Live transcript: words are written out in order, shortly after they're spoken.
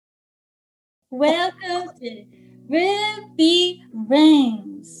Welcome to Ruby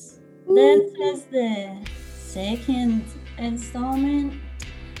Rings. This is the second installment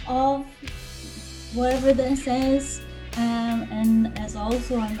of whatever this is. And it's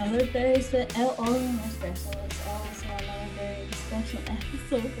also another very special, it's also another very special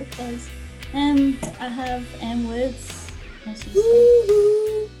episode because I have Woods, as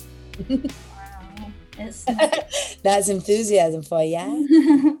you said. Wow, it's That's enthusiasm for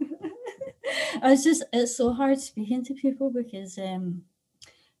you. it's so hard speaking to people because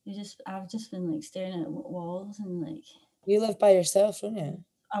I've just been like staring at walls and like You live by yourself, don't you?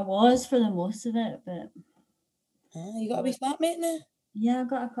 I was for the most of it, but You got a wee flatmate now? yeah, I've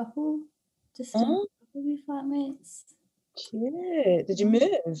got a couple, just a Oh, couple wee flatmates. cute. Did you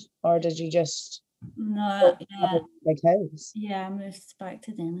move? Or did you just No, have yeah, a big house? yeah, I moved back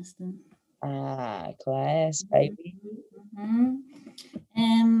to Denniston. Class, baby. hmm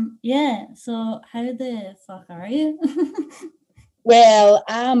yeah. So how the fuck are you? Well,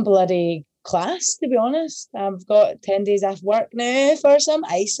 I'm bloody class, to be honest. I've got 10 days off work now for some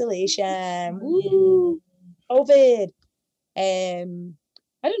isolation. Woo! COVID. I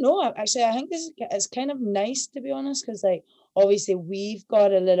don't know. Actually, I think this is kind of nice, to be honest, because like obviously we've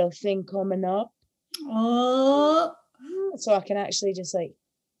got a little thing coming up, Oh, so I can actually just like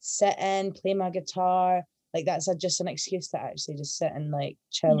sit in, play my guitar. Like that's just an excuse to actually just sit and like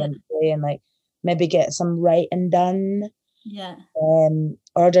chill yeah, and play and like maybe get some writing done. yeah.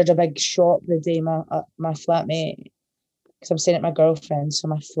 Ordered a big shop the day my flatmate, because I'm staying at my girlfriend, so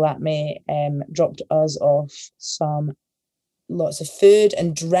my flatmate dropped us off some lots of food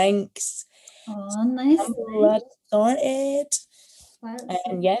and drinks. Oh, nice. I'm bloody sorted. That's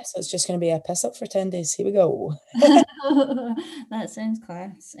And yes, it's just going to be a piss up for 10 days. Here we go. that sounds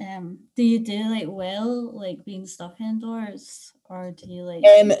class. Do you do like well, like being stuck indoors, or do you like?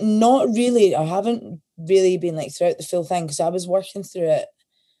 Not really. I haven't really been like throughout the full thing because I was working through it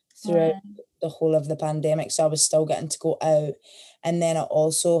throughout the whole of the pandemic. So I was still getting to go out. And then I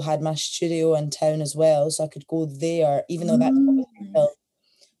also had my studio in town as well. So I could go there, even though that's obviously still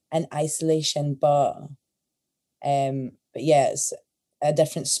in isolation. But yeah, it's a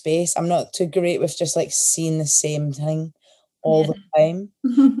different space. I'm not too great with just like seeing the same thing all the time.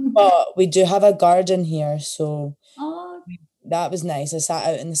 But we do have a garden here, so Oh, that was nice. I sat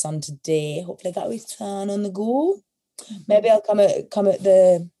out in the sun today. Hopefully I got a wee tan on the go. Maybe I'll come out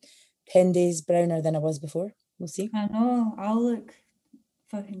the 10 days browner than I was before. We'll see. I know. I'll look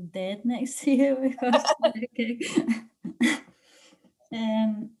fucking dead next to you because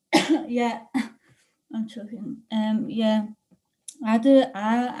yeah, I'm choking. Yeah.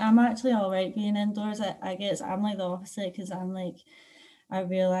 I'm actually all right being indoors. I guess I'm like the opposite because I'm like I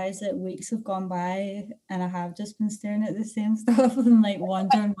realize that weeks have gone by and I have just been staring at the same stuff and like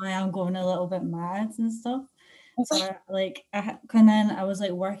wondering why I'm going a little bit mad and stuff. So I kind of I was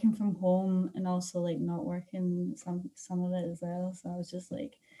like working from home and also like not working some of it as well. So I was just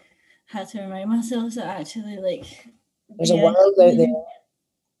like had to remind myself to actually like There's a world out there.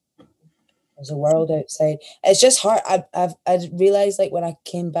 There's a world outside. It's just hard. I realized like when I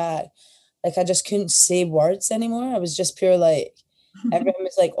came back, like I just couldn't say words anymore. I was just pure like everything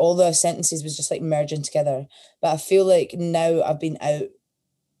was like all the sentences was just like merging together. But I feel like now I've been out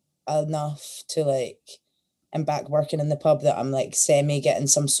enough to like I'm back working in the pub that I'm like semi getting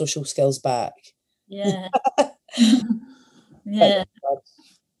some social skills back. Yeah. But Yeah.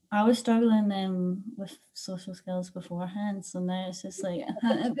 I was struggling with social skills beforehand, so now it's just like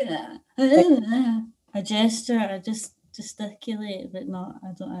a gesture. I just gesticulate, but not.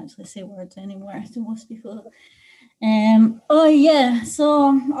 I don't actually say words anymore to most people. Oh yeah.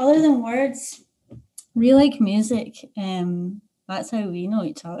 So other than words, we like music. That's how we know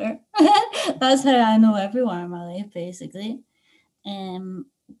each other. That's how I know everyone in my life, basically. Um,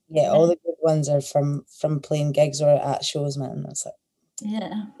 yeah, all the good ones are from playing gigs or at shows, man. That's like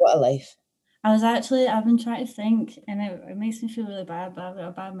yeah. what a life. I've been trying to think, and it makes me feel really bad, but I've got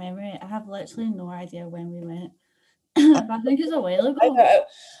a bad memory. I have literally no idea when we went. But I think it's a while ago.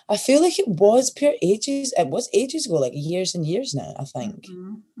 I feel like it was pure ages. It was ages ago, like years and years now, I think.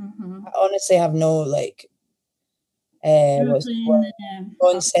 I honestly have no like what's the word?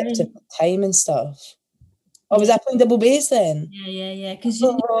 Concept of time and stuff. Oh, was I playing double bass then? Yeah. Because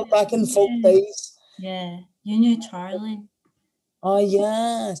Oh, back in folk days. you knew Charlie. Oh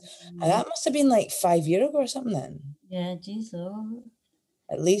yes. And that must have been like 5 years ago or something then. Yeah, geez, oh.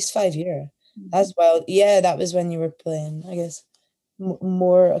 At least 5 years. That's wild. Yeah, that was when you were playing, I guess,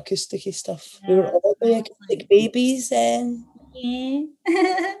 more acousticy stuff. We were all the acoustic babies then. Yeah.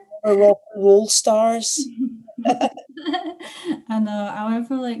 Or rock and roll stars. I know. I went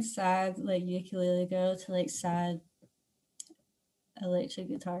from like sad like ukulele girl to like sad electric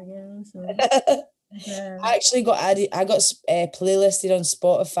guitar girl. So yeah. I actually got added. I got playlisted on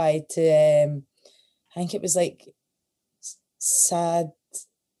Spotify to. I think it was like sad,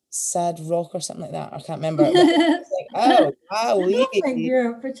 sad rock or something like that. I can't remember. But it's like, oh wow, I don't think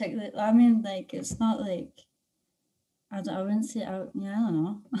you're particularly. I mean, like it's not like I don't. I wouldn't say. Yeah, I don't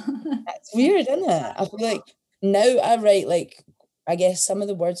know. it's weird, isn't it? I feel like now I write like I guess some of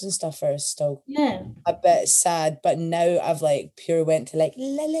the words and stuff are still Yeah, a bit sad, but now I've like pure went to like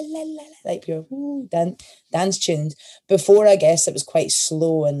la la la la like pure dance tunes. Before I guess it was quite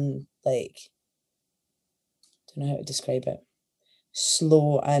slow and like don't know how to describe it.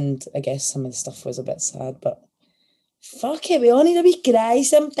 Slow and I guess some of the stuff was a bit sad, but fuck it, we all need a wee cry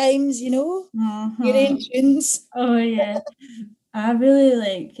sometimes, you know? Your uh-huh. tunes. Oh yeah, I really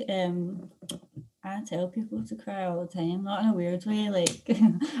like. I tell people to cry all the time, not in a weird way, like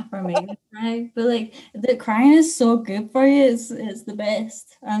or make them cry, but like the crying is so good for you. It's the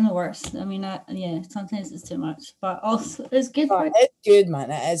best and the worst. I mean, yeah, sometimes it's too much, but also it's good for But you. it's good, man.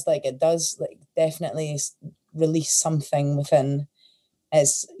 It is like it does like definitely release something within.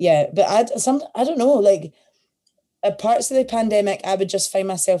 It's yeah, but I don't know, like at parts of the pandemic, I would just find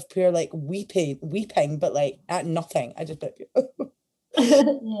myself pure like weeping, but like at nothing. I just be Yeah,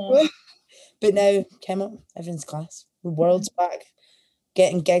 like, but now came up, everyone's class. The world's back,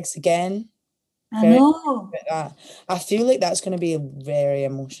 getting gigs again. I Very know. about that. I feel like that's going to be very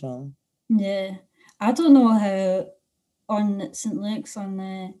emotional. Yeah, I don't know how on St. Luke's on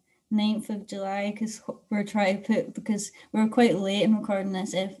the 9th of July because we're trying to put because we're quite late in recording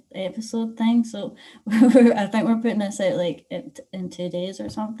this episode thing. So I think we're putting this out like in 2 days or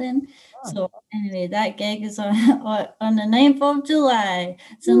something. Oh. So anyway, that gig is on on the 9th of July.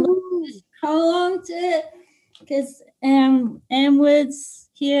 So Woo. just come along to it because M Woods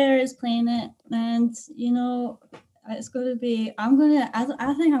here is playing it, and you know it's going to be. I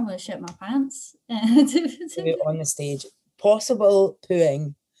think I'm going to shit my pants. On the stage, possible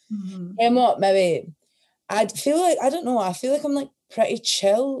pooing. Mhm. What? Maybe I feel like I don't know. I feel like I'm like pretty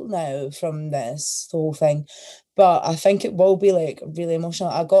chill now from this whole thing, but I think it will be like really emotional.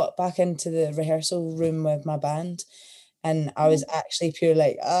 I got back into the rehearsal room with my band, and I was actually pure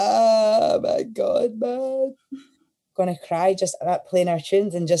like, oh my god, man, gonna cry just at playing our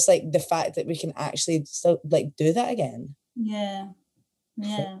tunes and just like the fact that we can actually still like do that again. Yeah,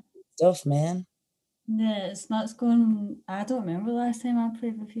 Crazy yeah, stuff, man. yeah. It's not. It's going. I don't remember the last time I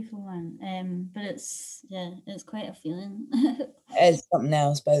played with people, man. But it's yeah, it's quite a feeling. It is something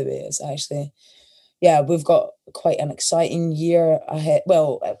else, by the way. It's actually yeah, we've got quite an exciting year ahead.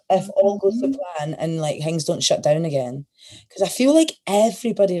 Well, if all goes to Mhm. plan and like things don't shut down again, because I feel like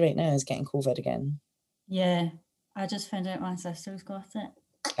everybody right now is getting COVID again. Yeah, I just found out my sister's got it.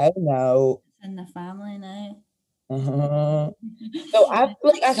 Oh no. It's in the family now. Uh-huh. No,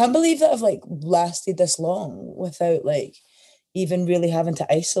 I can't believe that I've like lasted this long without like even really having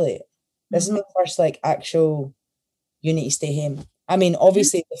to isolate. This is Mhm. my first like actual you need to stay home. I mean, Yeah,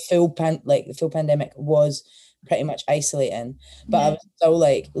 obviously the full pandemic was pretty much isolating, but I yeah, was still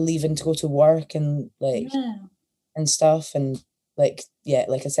like leaving to go to work and like yeah. and stuff and like yeah,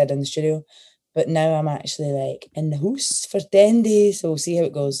 like I said in the studio. But now I'm actually like in the house for 10 days, so we'll see how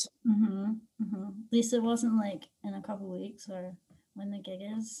it goes. At least it wasn't like in a couple of weeks or when the gig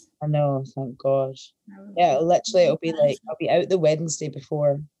is. I know, thank God. I would Yeah, be literally it'll be like I'll be out the Wednesday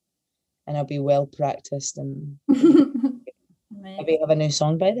before and I'll be well practiced and Right. maybe have a new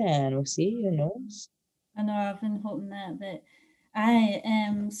song by then. We'll see, who knows? I know I've been hoping that, but I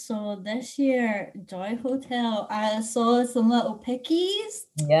so this year Joy Hotel, I saw some little pickies,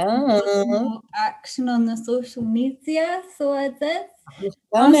 Yeah. no action on the social media, so I did. Just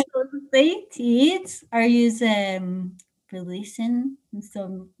tell I'm me. so excited. Are you releasing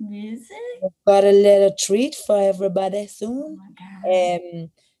some music? Got a little treat for everybody Oh soon. my god.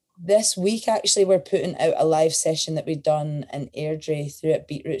 This week, actually, we're putting out a live session that we've done in Airdrie through at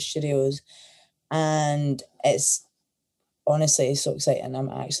Beetroot Studios. And it's honestly so exciting. I'm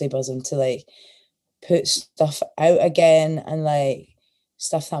actually buzzing to like put stuff out again and like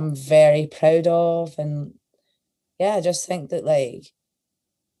stuff that I'm very proud of. And yeah, I just think that like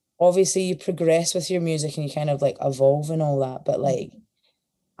obviously you progress with your music and you kind of like evolve and all that, but like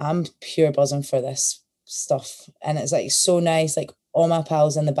I'm pure buzzing for this stuff. And it's like so nice, like all my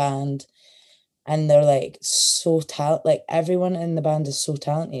pals in the band, and they're like so like everyone in the band is so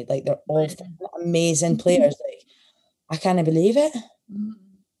talented. Like they're all amazing players. Like I can't believe it.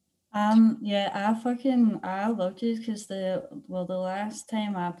 Mhm. Yeah, I loved it because the last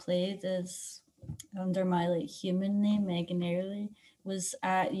time I played is under my like human name, Megan Early, was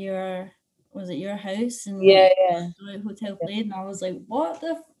at your was at your house and Yeah, like yeah. the hotel played, and I was like, what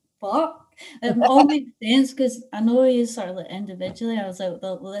the fuck? It all makes sense because I know you sort of like individually. I was like,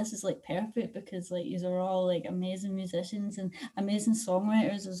 well, this is like perfect because like you are all like amazing musicians and amazing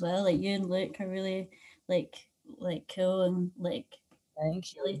songwriters as well. Like you and Luke are really like cool and like Thank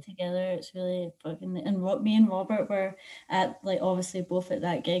really you. together. It's really fucking and what me and Robert were at like obviously both at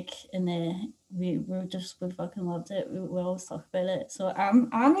that gig and we fucking loved it. We always talk about it. So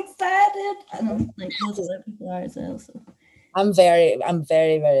I'm excited and I'm like loads of other people are as well. So I'm very,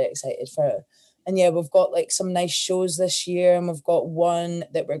 very excited for it. And yeah, we've got like some nice shows this year, and we've got one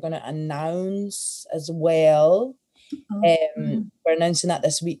that we're going to announce as well. oh, We're announcing that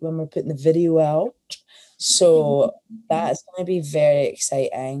this week when we're putting the video out. So that's going to be very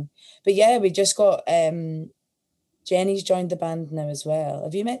exciting. But yeah, we just got Jenny's joined the band now as well.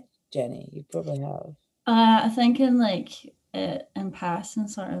 Have you met Jenny? You probably have. I think in like in passing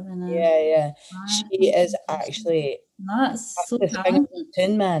sort of in a Yeah, yeah. bar, She I think is in person. actually That's so fastest fingers talented. on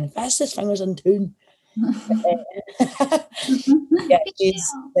tune, man. Fastest fingers on tune. Yeah, she's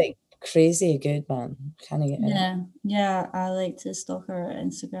like crazy good, man. Can't get it. Yeah, yeah, I like to stalk her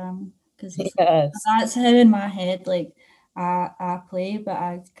Instagram because it's Yes, that's how in my head like I play, but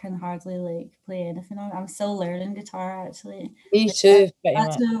I can hardly like play anything on. I'm still learning guitar actually. me Like too, pretty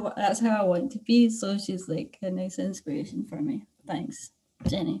much. that's how I want to be. So she's like a nice inspiration for me. Thanks,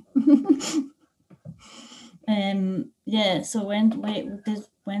 Jenny. Yeah. So when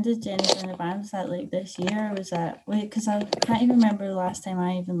did Jenny join the band? Was that like this year? Or was that wait? Because I can't even remember the last time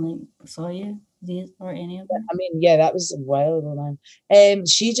I even like saw you these or any of them. I mean, yeah, that was a while ago, man.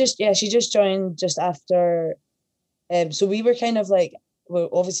 She just joined just after. So we were kind of like, well,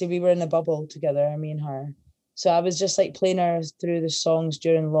 obviously we were in a bubble together, me and her. So I was just like playing her through the songs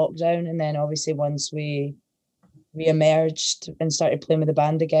during lockdown, and then obviously once we emerged and started playing with the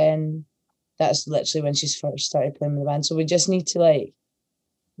band again, that's literally when she first started playing with the band. So we just need to like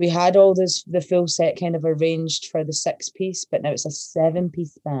we had all the full set kind of arranged for the 6 piece, but now it's a 7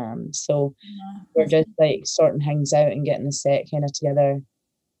 piece band. So Yeah, we're just like sorting things out and getting the set kind of together.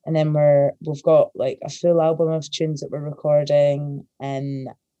 And then we've got like a full album of tunes that we're recording in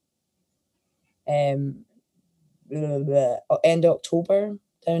um end October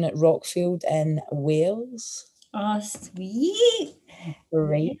down at Rockfield in Wales. oh, sweet.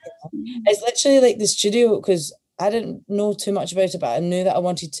 Great. Yeah. It's literally like the studio because I didn't know too much about it, but I knew that I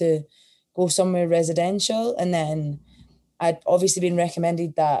wanted to go somewhere residential, and then I'd obviously been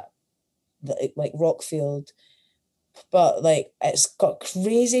recommended that like Rockfield, but like it's got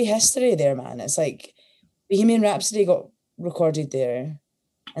crazy history there, man. It's like Bohemian Rhapsody got recorded there,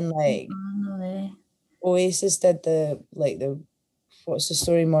 and like Oh, no way. Oasis did the What's the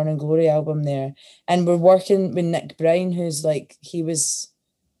Story Morning Glory album there, and we're working with Nick Brown, who's like he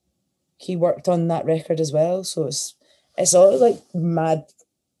worked on that record as well. So it's all like mad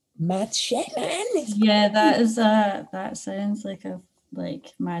shit, man. It's Yeah, that sounds like a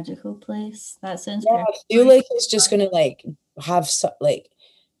like magical place. That sounds Yeah, perfect I for feel you. like it's just gonna like have like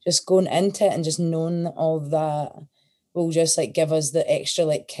just going into it and just knowing all that will just like give us the extra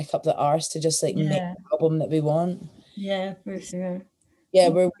like kick up the arse to just like make Yeah, the album that we want. yeah, for sure. Yeah,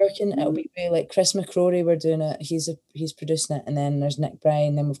 Oh, we're working. It'll be with, like Chris McCrory. We're doing it. He's producing it, and then there's Nick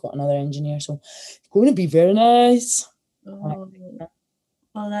Bryan. Then we've got another engineer. So it's going to be very nice. oh,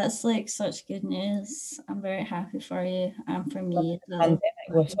 well, that's like such good news. I'm very happy for you and for me as well. Pandemic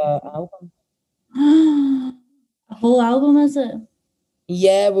with a album. A whole album, is it?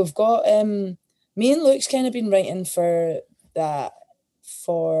 Yeah, we've got me and Luke's kind of been writing for that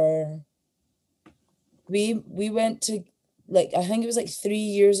for we went to like I think it was like 3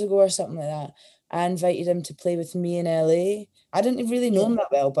 years ago or something like that. I invited him to play with me in LA. I didn't really know him that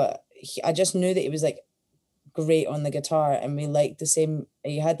well, but I just knew that he was like great on the guitar and we liked the same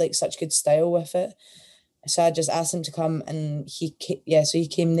he had like such good style with it. So I just asked him to come and so he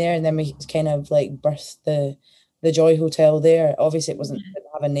came there and then we kind of like birthed the Joy Hotel there. Obviously didn't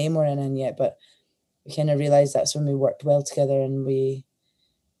have a name or anything yet, but we kind of realized that's when we worked well together and we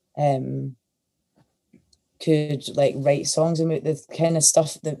um could like write songs and the kind of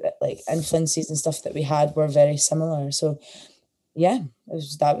stuff that like influences and stuff that we had were very similar. So yeah,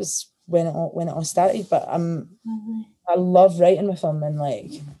 that was when it all started. But Lovely. I love writing with him and like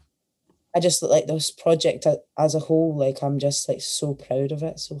I just like this project as a whole. Like I'm just like so proud of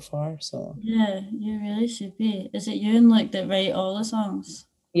it so far. So Yeah, you really should be. Is it you and like that write all the songs?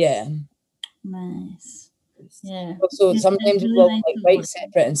 yeah. Nice. Yeah. So It's sometimes really we'll nice like to write work.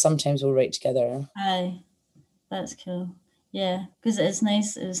 separate and sometimes we'll write together. Aye, that's cool. Yeah, because it's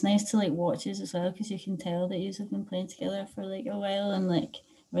nice. It's nice to like watch us as well, because you can tell that you have been playing together for like a while and like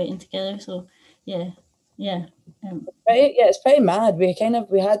writing together. So yeah, yeah, um, Right? Yeah, it's pretty mad. We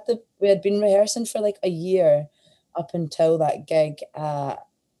had been rehearsing for like a year up until that gig at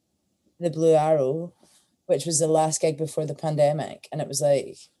the Blue Arrow, which was the last gig before the pandemic. And it was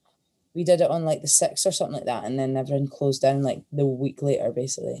like we did it on like the 6th or something like that, and then everyone closed down like the week later,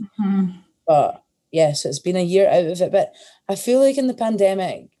 basically. mhm. But yeah, so it's been a year out of it. But I feel like in the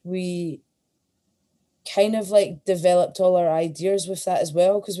pandemic, we kind of like developed all our ideas with that as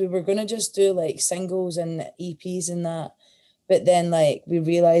well, because we were going to just do like singles and EPs and that. But then like we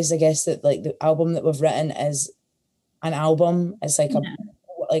realized, I guess, that like the album that we've written is an album. It's Yeah,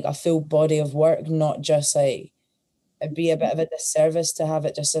 like a full body of work, not just like it'd be a bit of a disservice to have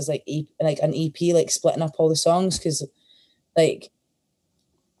it just as like like an EP, like splitting up all the songs, because like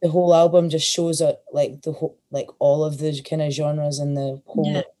the whole album just shows it like the whole like all of the kind of genres and the yeah.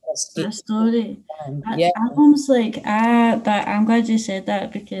 whole That escape. story. Yeah, Albums like that. I'm glad you said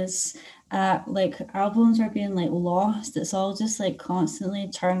that, because like albums are being like lost. It's all just like constantly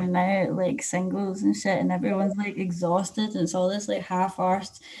churning out like singles and shit, and everyone's like exhausted, and it's all this like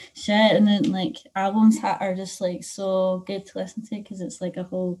half-arsed shit. And then like albums are just like so good to listen to, because it's like a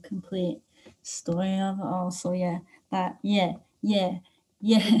whole complete story of it all. So yeah, that yeah, yes.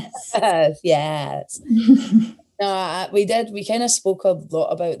 yes, yes. No, we kind of spoke a lot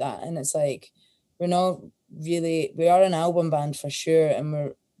about that, and it's like we're not we are an album band for sure, and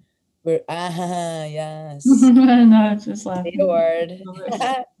we're yes, No, it's just say the laughing. word.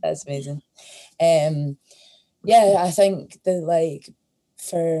 That's amazing. Um, yeah, I think that like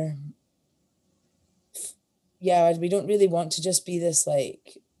for yeah, we don't really want to just be this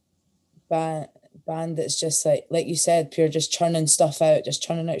like band that's just like you said, pure just churning stuff out, just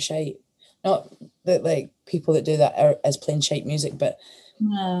churning out shite. Not that like people that do that are as playing shite music, but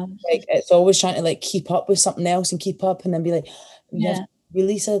No, it's like just it's always trying to like keep up with something else and keep up, and then be like, you have to yeah,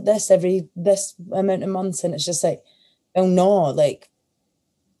 release this every this amount of months, and it's just like, oh no, like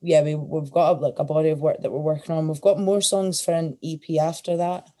yeah, we've got like a body of work that we're working on. We've got more songs for an EP after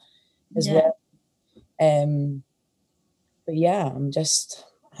that as yeah, well. But yeah, I'm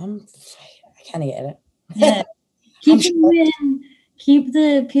I can't get yeah. it. I'm Keep it shocked. in, keep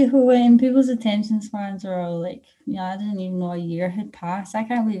the people in. People's attention spans are all like, I didn't even know a year had passed. I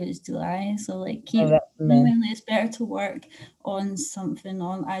can't believe it's July. So like, Oh, keep that's men. genuinely. It's better to work on something.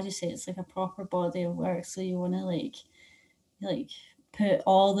 On I just say it's like a proper body of work. So you want to like put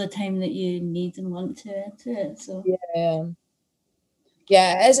all the time that you need and want to into it. So Yeah.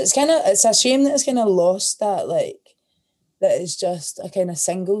 Yeah, it is. It's a shame that it's kind of lost that like that it's just a kind of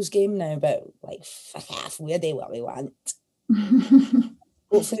singles game now, but like fuck off, we do what we want.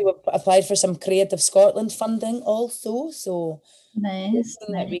 Hopefully we've applied for some Creative Scotland funding also, so nice,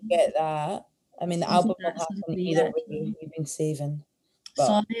 hoping that nice. we get that. I mean the What did album will that sort of happen be either way, actually? we've been saving. But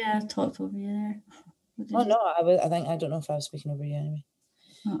Sorry, I talked over you there. What oh did you no, I don't know if I was speaking over you anyway.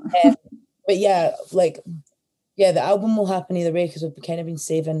 say? But yeah, like yeah, the album will happen either way because we've kind of been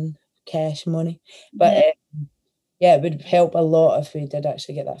saving cash money. But Yeah, yeah, it would help a lot if we did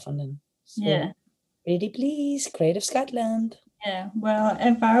actually get that funding. So, yeah, pretty please, Creative Scotland. yeah. Well,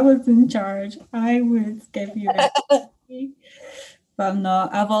 if I was in charge, I would give you a but I'm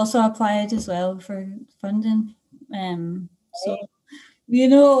not. I've also applied as well for funding. So you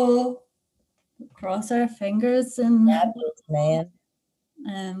know, cross our fingers and Man.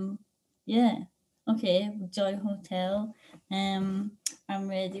 um, yeah. Okay, Joy Hotel. Um, I'm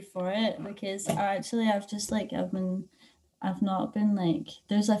ready for it, because I've just like I've not been like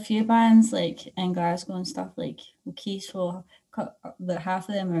there's a few bands like in Glasgow and stuff like Keys will that half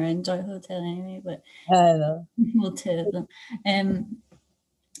of them are in Joy Hotel anyway, but I know. well, two of them. Um,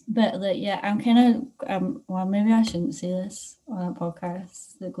 but like yeah, I'm kind of well, maybe I shouldn't say this on a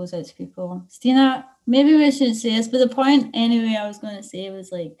podcast that goes out to people. Stina, maybe we should say this, but the point anyway I was going to say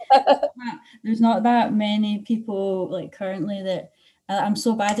was like there's not that many people like currently that I'm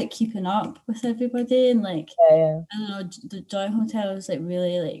so bad at keeping up with everybody, and like Yeah, I don't know, the Joy Hotel is like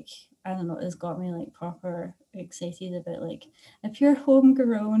really like I don't know, it's got me like proper excited about like if you're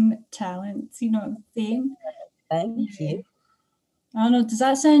homegrown talents, you know what I'm saying? thank Yeah. you. I don't know, does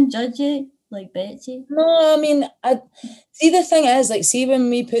that sound judgy? Like Betsy? No, I mean, I see the thing is, like, see when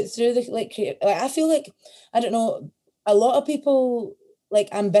we put through the like creative, like, I feel like I don't know, a lot of people like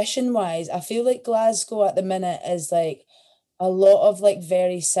ambition wise, I feel like Glasgow at the minute is like a lot of like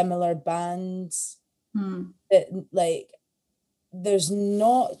very similar bands Hmm. that like there's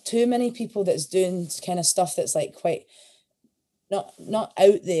not too many people that's doing kind of stuff that's like quite not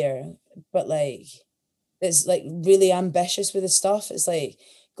out there, but like that's like really ambitious with the stuff. It's like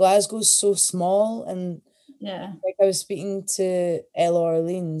Glasgow's so small, and Yeah. like I was speaking to Ella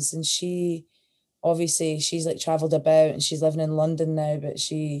Orleans, and she obviously she's like traveled about and she's living in London now, but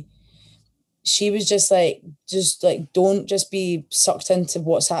she was just like don't just be sucked into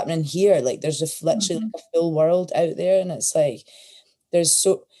what's happening here. Like there's literally Mhm. like a full world out there, and it's like there's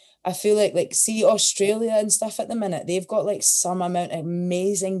so I feel like see Australia and stuff at the minute, they've got like some amount of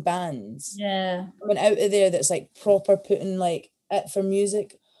amazing bands Yeah. coming out of there that's like proper putting like it for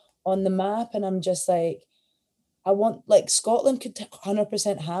music on the map. And I'm just like, I want like Scotland could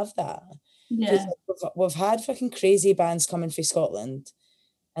 100% have that, because Yeah. we've had fucking crazy bands coming from Scotland,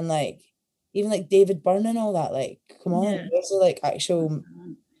 and like even like David Byrne and all that. Like, come on, Yeah. where's the like actual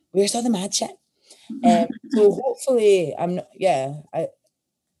where's all the mad shit? So hopefully I'm not, yeah, I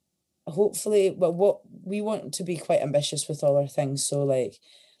hopefully, well, what we want to be quite ambitious with all our things. So like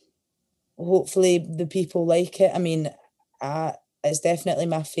hopefully the people like it. I mean, it's definitely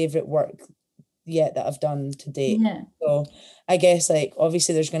my favorite work yet that I've done to date. Yeah. So I guess like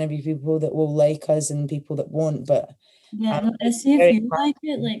obviously there's going to be people that will like us and people that won't, but Yeah, I'm no, like, see if very you like it,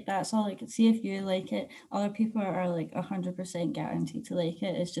 happy. like that's all. Like, see if you like it. Other people are like 100% guaranteed to like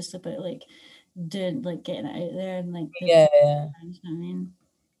it. It's just about like doing, like getting it out there and like the, you Yeah, yeah, know what I mean?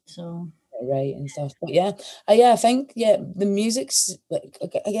 So right and stuff. But yeah, yeah, I think yeah, the music's like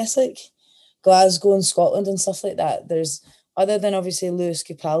I guess like Glasgow and Scotland and stuff like that. There's other than obviously Lewis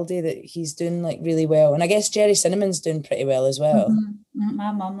Capaldi that he's doing like really well, and I guess Jerry Cinnamon's doing pretty well as well.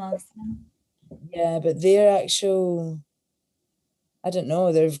 my mom loves them. Yeah, but their actual, I don't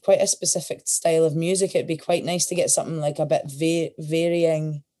know, they're quite a specific style of music. It'd be quite nice to get something like a bit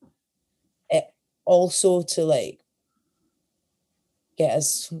varying, it also to like get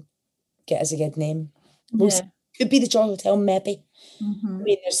us get us a good name. We'll see. Yeah. Could be the Joy Hotel, maybe. I Hmm.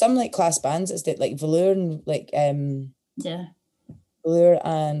 mean, there's some like class bands that's like Velour and like Yeah. Velour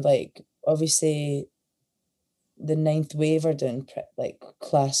and like obviously the Ninth Wave are doing like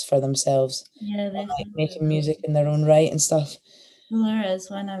class for themselves, Yeah, and they've like been really making good. music in their own right and stuff. Blur is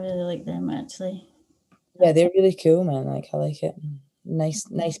one. I really like them actually. Yeah, they're really cool, man. Like I like it. Nice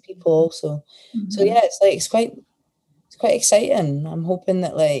people also. So Mm-hmm. yeah, it's quite exciting. I'm hoping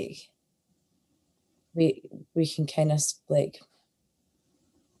that like we can kind of like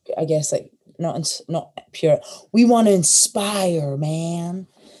I guess like not pure. We want to inspire, man.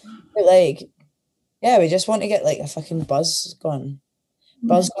 But like yeah, we just want to get like a fucking buzz going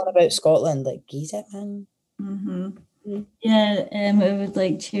about Scotland. Like geez it, man. Mm-hmm. Mm. Yeah, it would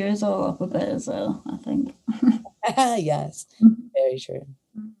like cheer us all up a bit as well, I think. Yes, very true.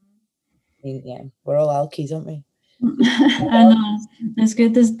 I mean, yeah, we're all alkies, aren't we? I know. It's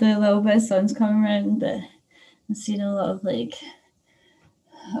good as the little bit of sun's coming around. I've seen a lot of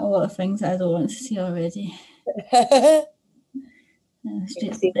things I don't want to see already. The You can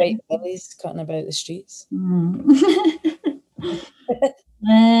streets see are white dead. bellies cutting about the streets.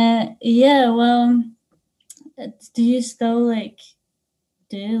 Yeah, well, do you still like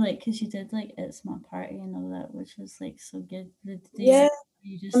do like because you did like it's my party and all that, which was like so good. Yeah,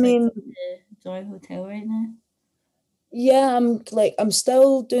 You I just like mean, the Joy Hotel right now? yeah, I'm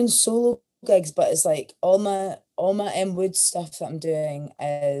still doing solo gigs, but it's like all my M Wood stuff that I'm doing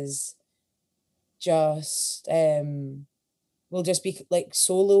is just will just be like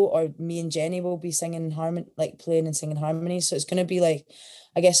solo, or me and Jenny will be singing harmony, like playing and singing harmonies. So it's gonna be like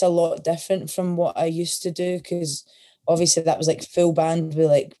I guess a lot different from what I used to do, because obviously that was like full band with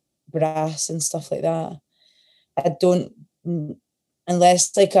like brass and stuff like that. I don't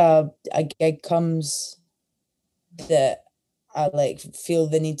unless like a gig comes that I like feel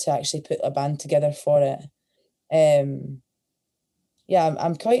the need to actually put a band together for it. Um, yeah,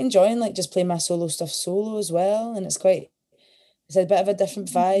 I'm quite enjoying like just playing my solo stuff solo as well, and it's a bit of a different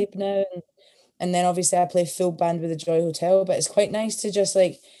vibe now. And then obviously I play full band with the Joy Hotel, but it's quite nice to just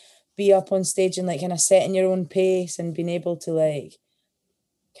like be up on stage and like kind of setting your own pace and being able to like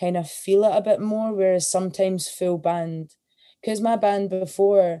kind of feel it a bit more. Whereas sometimes full band, because my band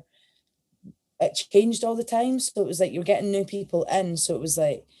before it changed all the time. So it was like you're getting new people in. So it was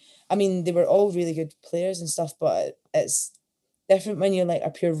like, I mean, they were all really good players and stuff, but it's different when you're like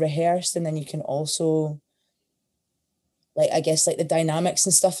a pure rehearsed, and then you can also like I guess like the dynamics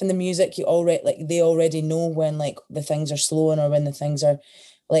and stuff in the music, you already like they already know when like the things are slowing or when the things are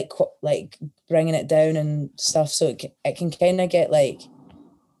like bringing it down and stuff. So it can kind of get like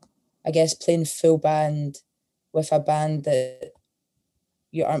I guess playing full band with a band that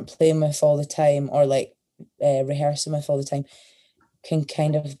you aren't playing with all the time, or like rehearsing with all the time, can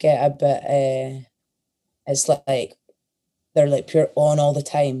kind of get a bit it's like they're like pure on all the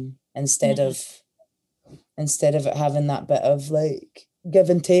time instead Yeah. of instead of it having that bit of like give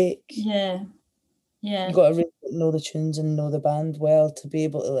and take. Yeah. Yeah. You got to really know the tunes and know the band well to be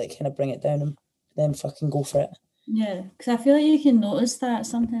able to like kind of bring it down and then fucking go for it. Yeah, because I feel like you can notice that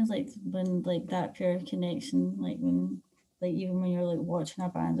sometimes, like when like that pure connection, like when, like even when you're like watching a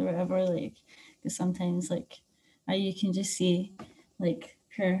band or whatever, like because sometimes like you can just see like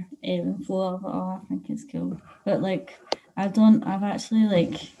pure ebb and flow of it all. I think it's cool, but like I've actually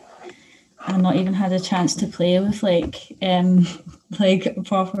like I've not even had a chance to play with like a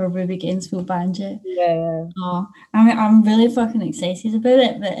proper Ruby Gainesville band yet. Yeah, Oh, I'm really fucking excited about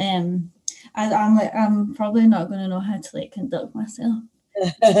it, but I'm probably not going to know how to like conduct myself.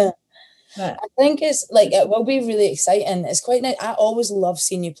 yeah. But I think it's like it will be really exciting. It's quite nice. I always love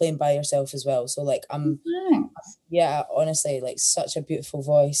seeing you playing by yourself as well. So like thanks. yeah, honestly, like such a beautiful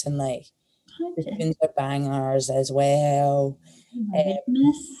voice and like the Okay. tunes are bangers as well. Oh my Um,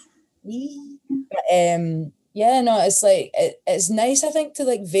 goodness. but yeah, no, it's like it's nice, I think, to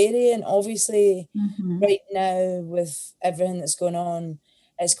like vary, and obviously Mm-hmm. right now with everything that's going on,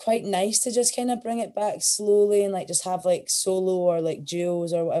 it's quite nice to just kind of bring it back slowly and like just have like solo or like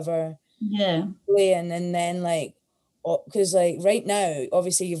duos or whatever Yeah. playing, and then like because like right now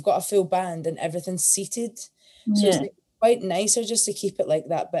obviously you've got a full band and everything's seated, so it's Yeah. like quite nicer just to keep it like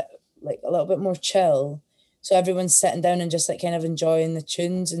that, but like a little bit more chill, so everyone's sitting down and just like kind of enjoying the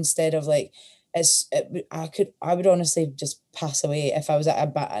tunes instead of like I would honestly just pass away if I was at a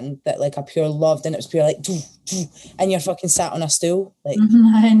band that like I pure loved and it was pure like doo, doo, and you're fucking sat on a stool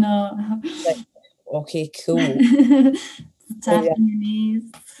I know. like okay, cool. So yeah, Tapping your knees.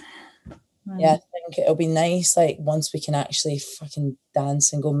 yeah, I think it'll be nice like once we can actually fucking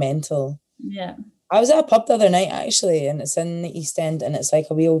dance and go mental. Yeah. I was at a pub the other night actually, and it's in the East End, and it's like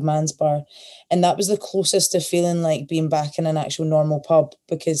a wee old man's bar, and that was the closest to feeling like being back in an actual normal pub,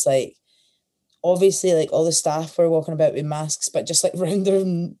 because like obviously like all the staff were walking about with masks, but just like round their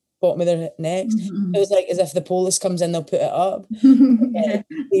bottom of their necks. It was like as if the police comes in, they'll put it up. Yeah.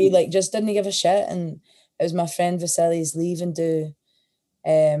 They like just didn't give a shit, and it was my friend Vasili's leaving do.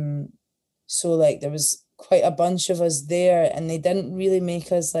 So like there was quite a bunch of us there, and they didn't really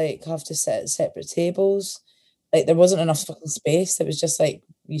make us like have to sit at separate tables. Like there wasn't enough fucking space. It was just like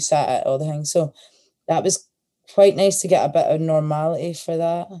you sat at all the things. So that was quite nice to get a bit of normality for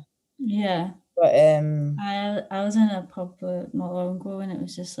that. Yeah. But I was in a pub not long ago, and it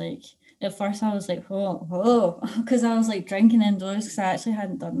was just like at first I was like, whoa, because I was like drinking indoors because I actually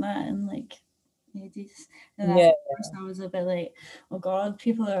hadn't done that in like ages. And at yeah. first I was a bit like, oh god,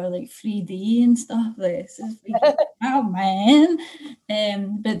 people are like 3D and stuff. Like this is freaking out, man.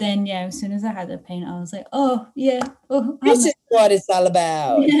 But then yeah, as soon as I had a pint, I was like, oh yeah, oh I This miss is what it's all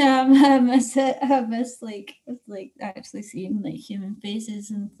about. yeah, I miss it. I miss like actually seeing like human faces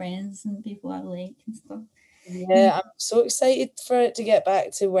and friends and people I like and stuff. Yeah, I'm so excited for it to get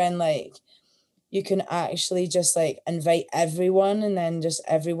back to when like you can actually just like invite everyone, and then just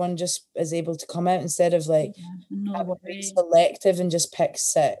everyone just is able to come out instead of like Yeah, no having to be worry. selective and just pick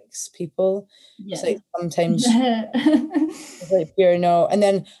 6 people. It's Yeah. like sometimes it's like pure no. And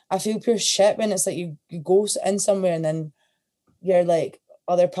then I feel pure shit when it's like you go in somewhere and then you're like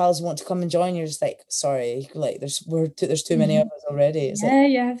other pals want to come and join. You're just like, sorry, like there's too many of us already. It's like Yeah,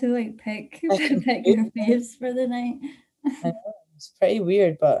 you have to like pick I can pick do your it. faves for the night. I know, it's pretty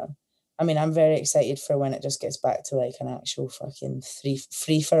weird, but I mean, I'm very excited for when it just gets back to like an actual fucking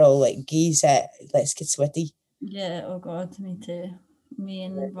free for all, like geese it. Let's get sweaty. Yeah, oh god, me too. Me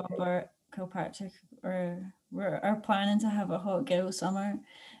and Robert Kilpatrick are planning to have a hot girl summer.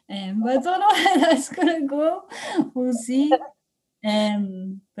 But I don't know how that's gonna go. We'll see.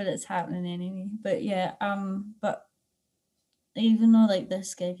 But it's happening anyway. But yeah, but even though like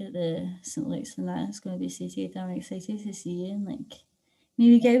this gig at the St. Luke's and that is going to be seated, I'm excited to see you and like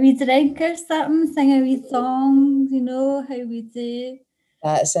maybe get a wee drink or something, sing a wee song, you know how we do.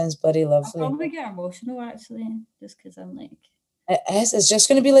 That sounds bloody I'll lovely. probably get emotional actually, just because I'm like, It is. It's just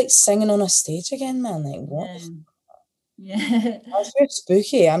going to be like singing on a stage again, man. Like what? yeah, yeah, That's very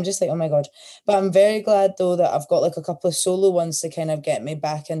spooky. I'm just like, oh my God. But I'm very glad though that I've got like a couple of solo ones to kind of get me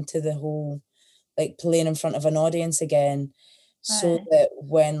back into the whole like playing in front of an audience again. So Aye. that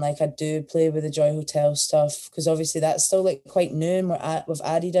when like I do play with the Joy Hotel stuff, because obviously that's still like quite new, and we've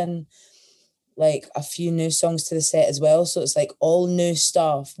added in like a few new songs to the set as well. So it's like all new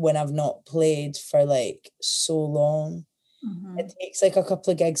stuff when I've not played for like so long. It Mhm. takes like a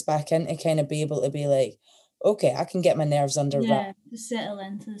couple of gigs back in to kind of be able to be like, okay, I can get my nerves under wrap. Yeah, to settle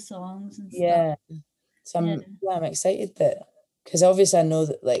into the songs and stuff. Yeah. So Yeah. I'm excited that, because obviously I know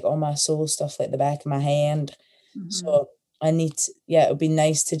that like all my solo stuff like the back of my hand. Mhm. So it would be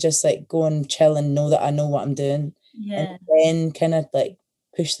nice to just like go and chill and know that I know what I'm doing, and Yeah. then kind of like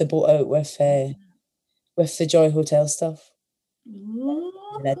push the boat out with the Joy Hotel stuff. Ooh.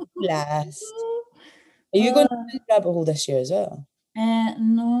 Let it last. Are you going Uh, to Rabbit Hole this year as well?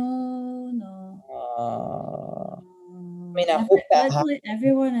 no, no. I mean, I hope that happens. Literally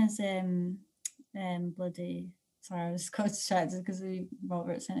everyone is bloody. Sorry, I was got distracted because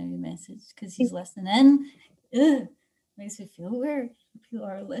Robert sent me a message because he's listening. Ugh, makes me feel weird. People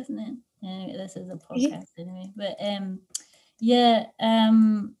are listening. Anyway, this is a podcast anyway. But yeah, I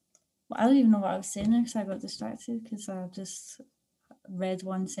don't even know what I was saying there because I got distracted because I just read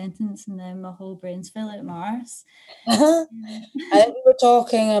one sentence and then my whole brain's fell out my arse. I think we were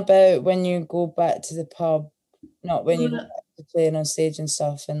talking about when you go back to the pub, not when you go back to playing on stage and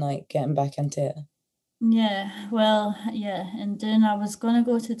stuff, and like getting back into it. Yeah, well, yeah, and Dune, I was gonna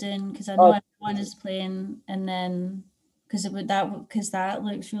go to Dune because I know Oh, everyone is playing, and then because that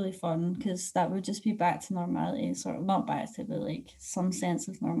looks really fun because that would just be back to normality, sort of not back to, but like some sense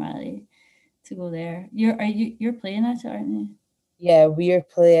of normality to go there. You're playing at it, aren't you? yeah, we are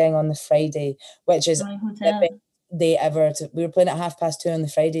playing on the Friday, which is My the hotel. best day ever. We were playing at 2:30 on the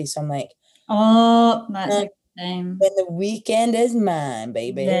Friday, so I'm like, Oh, that's a good time. when the weekend is mine,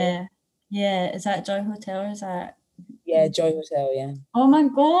 baby. Yeah, yeah. Is that Joy Hotel or is that? Yeah, Joy Hotel, yeah. Oh my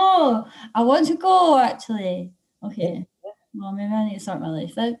god, I want to go actually. Yeah. Okay, well maybe I need to sort my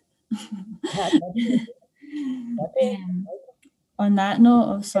life out. um, on that note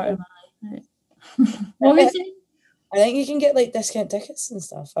of sorting my life out, what was it? I think you can get like discount tickets and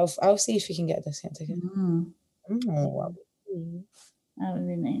stuff. I'll see if you can get a discount ticket. Mm, Oh, that would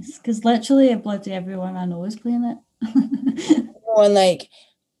be nice because literally bloody everyone I know is playing it. and like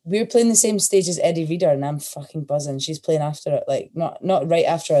we were playing the same stage as Eddie Vedder, and I'm fucking buzzing. She's playing after it, like not right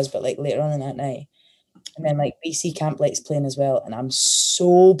after us, but like later on in that night. And then like BC Camplight's playing as well, and I'm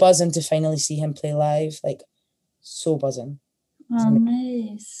so buzzing to finally see him play live. Like so buzzing. Oh,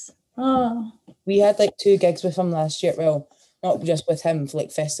 nice. Oh, We had like 2 gigs with him last year. Well, not just with him, for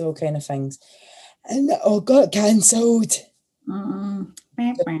like festival kind of things, and it all got cancelled. mm.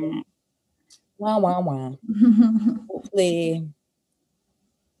 Wah wah wah. Hopefully,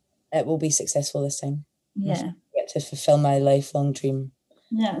 it will be successful this time. Yeah, Get to fulfill my lifelong dream.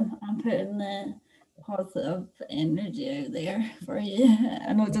 yeah. I'm putting the positive energy out there for you.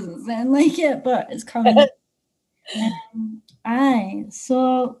 I know it doesn't sound like it, but it's coming. Aye,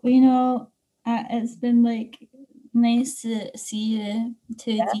 so it's been like nice to see you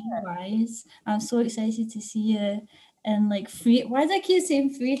two DUIs. I'm so excited to see you and like free. Why do I keep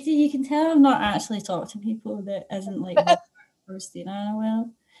saying free? You can tell I've not actually talked to people that isn't like Christina in a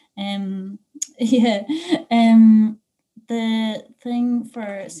while. Yeah. The thing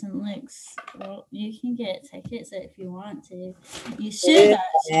for St. Luke's, well, you can get tickets if you want to. You should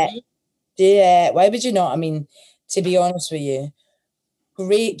actually. Yeah, why would you not? I mean, to be honest with you,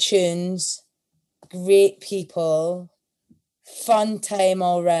 great tunes, great people, fun time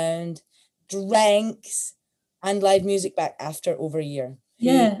all round, drinks, and live music back after over a year.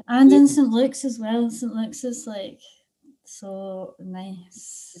 Yeah, and in St. Luke's as well. St. Luke's is like so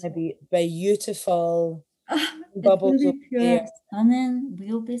nice. It's gonna be beautiful. It's Bubbles gonna over be pure there. stunning.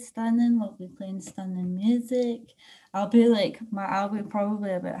 We'll be stunning. We'll be playing stunning music. I'll be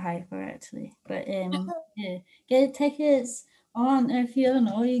probably a bit hyper actually. But yeah. Get tickets on if you don't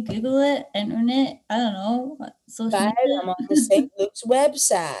know, you Google it, internet, I don't know, social Buy media. them on the St. Luke's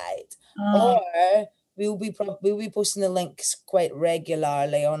website, Oh, or we'll be posting the links quite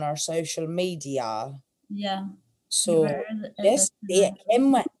regularly on our social media. yeah. You So better just do it,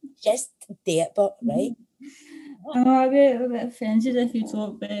 Kim. Just do it, but right. I know I'd be a bit offended if you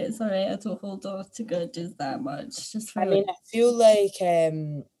don't, but it's alright. I don't hold on to grudges that much. Just for I mean, I feel like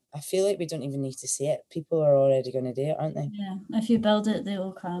we don't even need to say it. People are already going to do it, aren't they? yeah, if you build it, they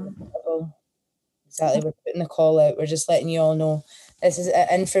will come. Exactly. We're putting the call out. We're just letting you all know this is an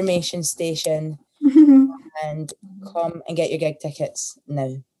information station, and come and get your gig tickets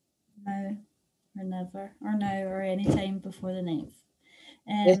now. No, or never, or now, or any time before the 9th.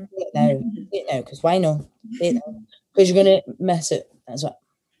 Just do it now. Do it now, because why not? Do it now. Because you're going to miss it. That's what.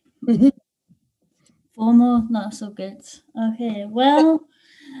 FOMO, not so good. Okay, well,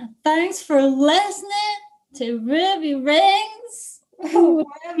 thanks for listening to Ruby Rings.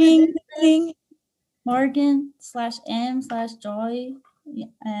 Ding, ding. Morgan/M/Joy.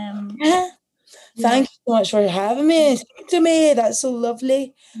 Thank you so much for having me. Speak to me. That's so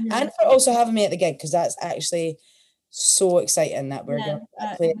lovely. Yeah. And for also having me at the gig, because that's actually so exciting that we're going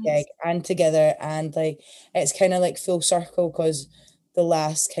to play a gig and together, and like it's kind of like full circle because the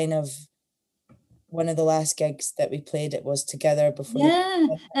last kind of one of the last gigs that we played, it was together before the Yeah,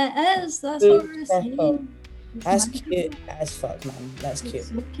 it is. That's full what we're circle. saying. It's That's magical. cute as fuck, man. That's It's cute.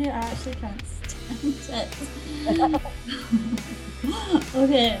 so cute. I actually can't stand it.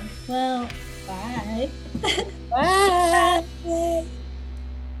 Okay, well, bye. Bye.